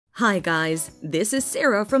Hi guys, this is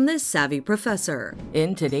Sarah from The Savvy Professor.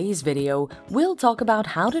 In today's video, we'll talk about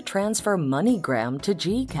how to transfer MoneyGram to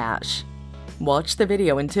GCash. Watch the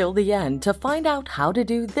video until the end to find out how to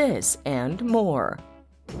do this and more.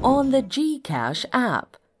 On the GCash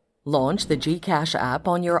app. Launch the GCash app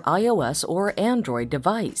on your iOS or Android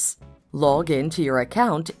device. Log into your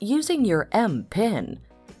account using your MPIN.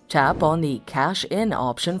 Tap on the Cash In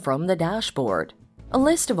option from the dashboard. A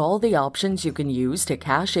list of all the options you can use to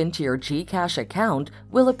cash into your GCash account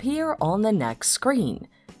will appear on the next screen.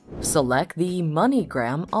 Select the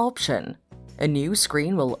MoneyGram option. A new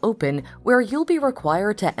screen will open where you'll be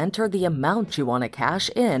required to enter the amount you want to cash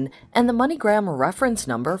in and the MoneyGram reference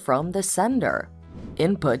number from the sender.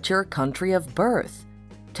 Input your country of birth.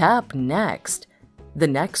 Tap Next. The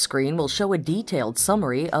next screen will show a detailed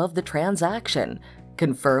summary of the transaction.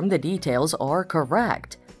 Confirm the details are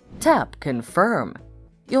correct. Tap Confirm.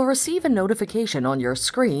 You'll receive a notification on your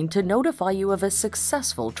screen to notify you of a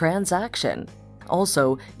successful transaction.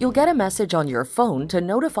 Also, you'll get a message on your phone to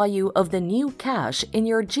notify you of the new cash in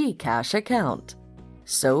your GCash account.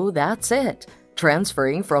 So that's it.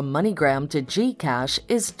 Transferring from MoneyGram to GCash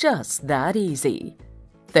is just that easy.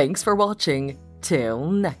 Thanks for watching.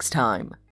 Till next time.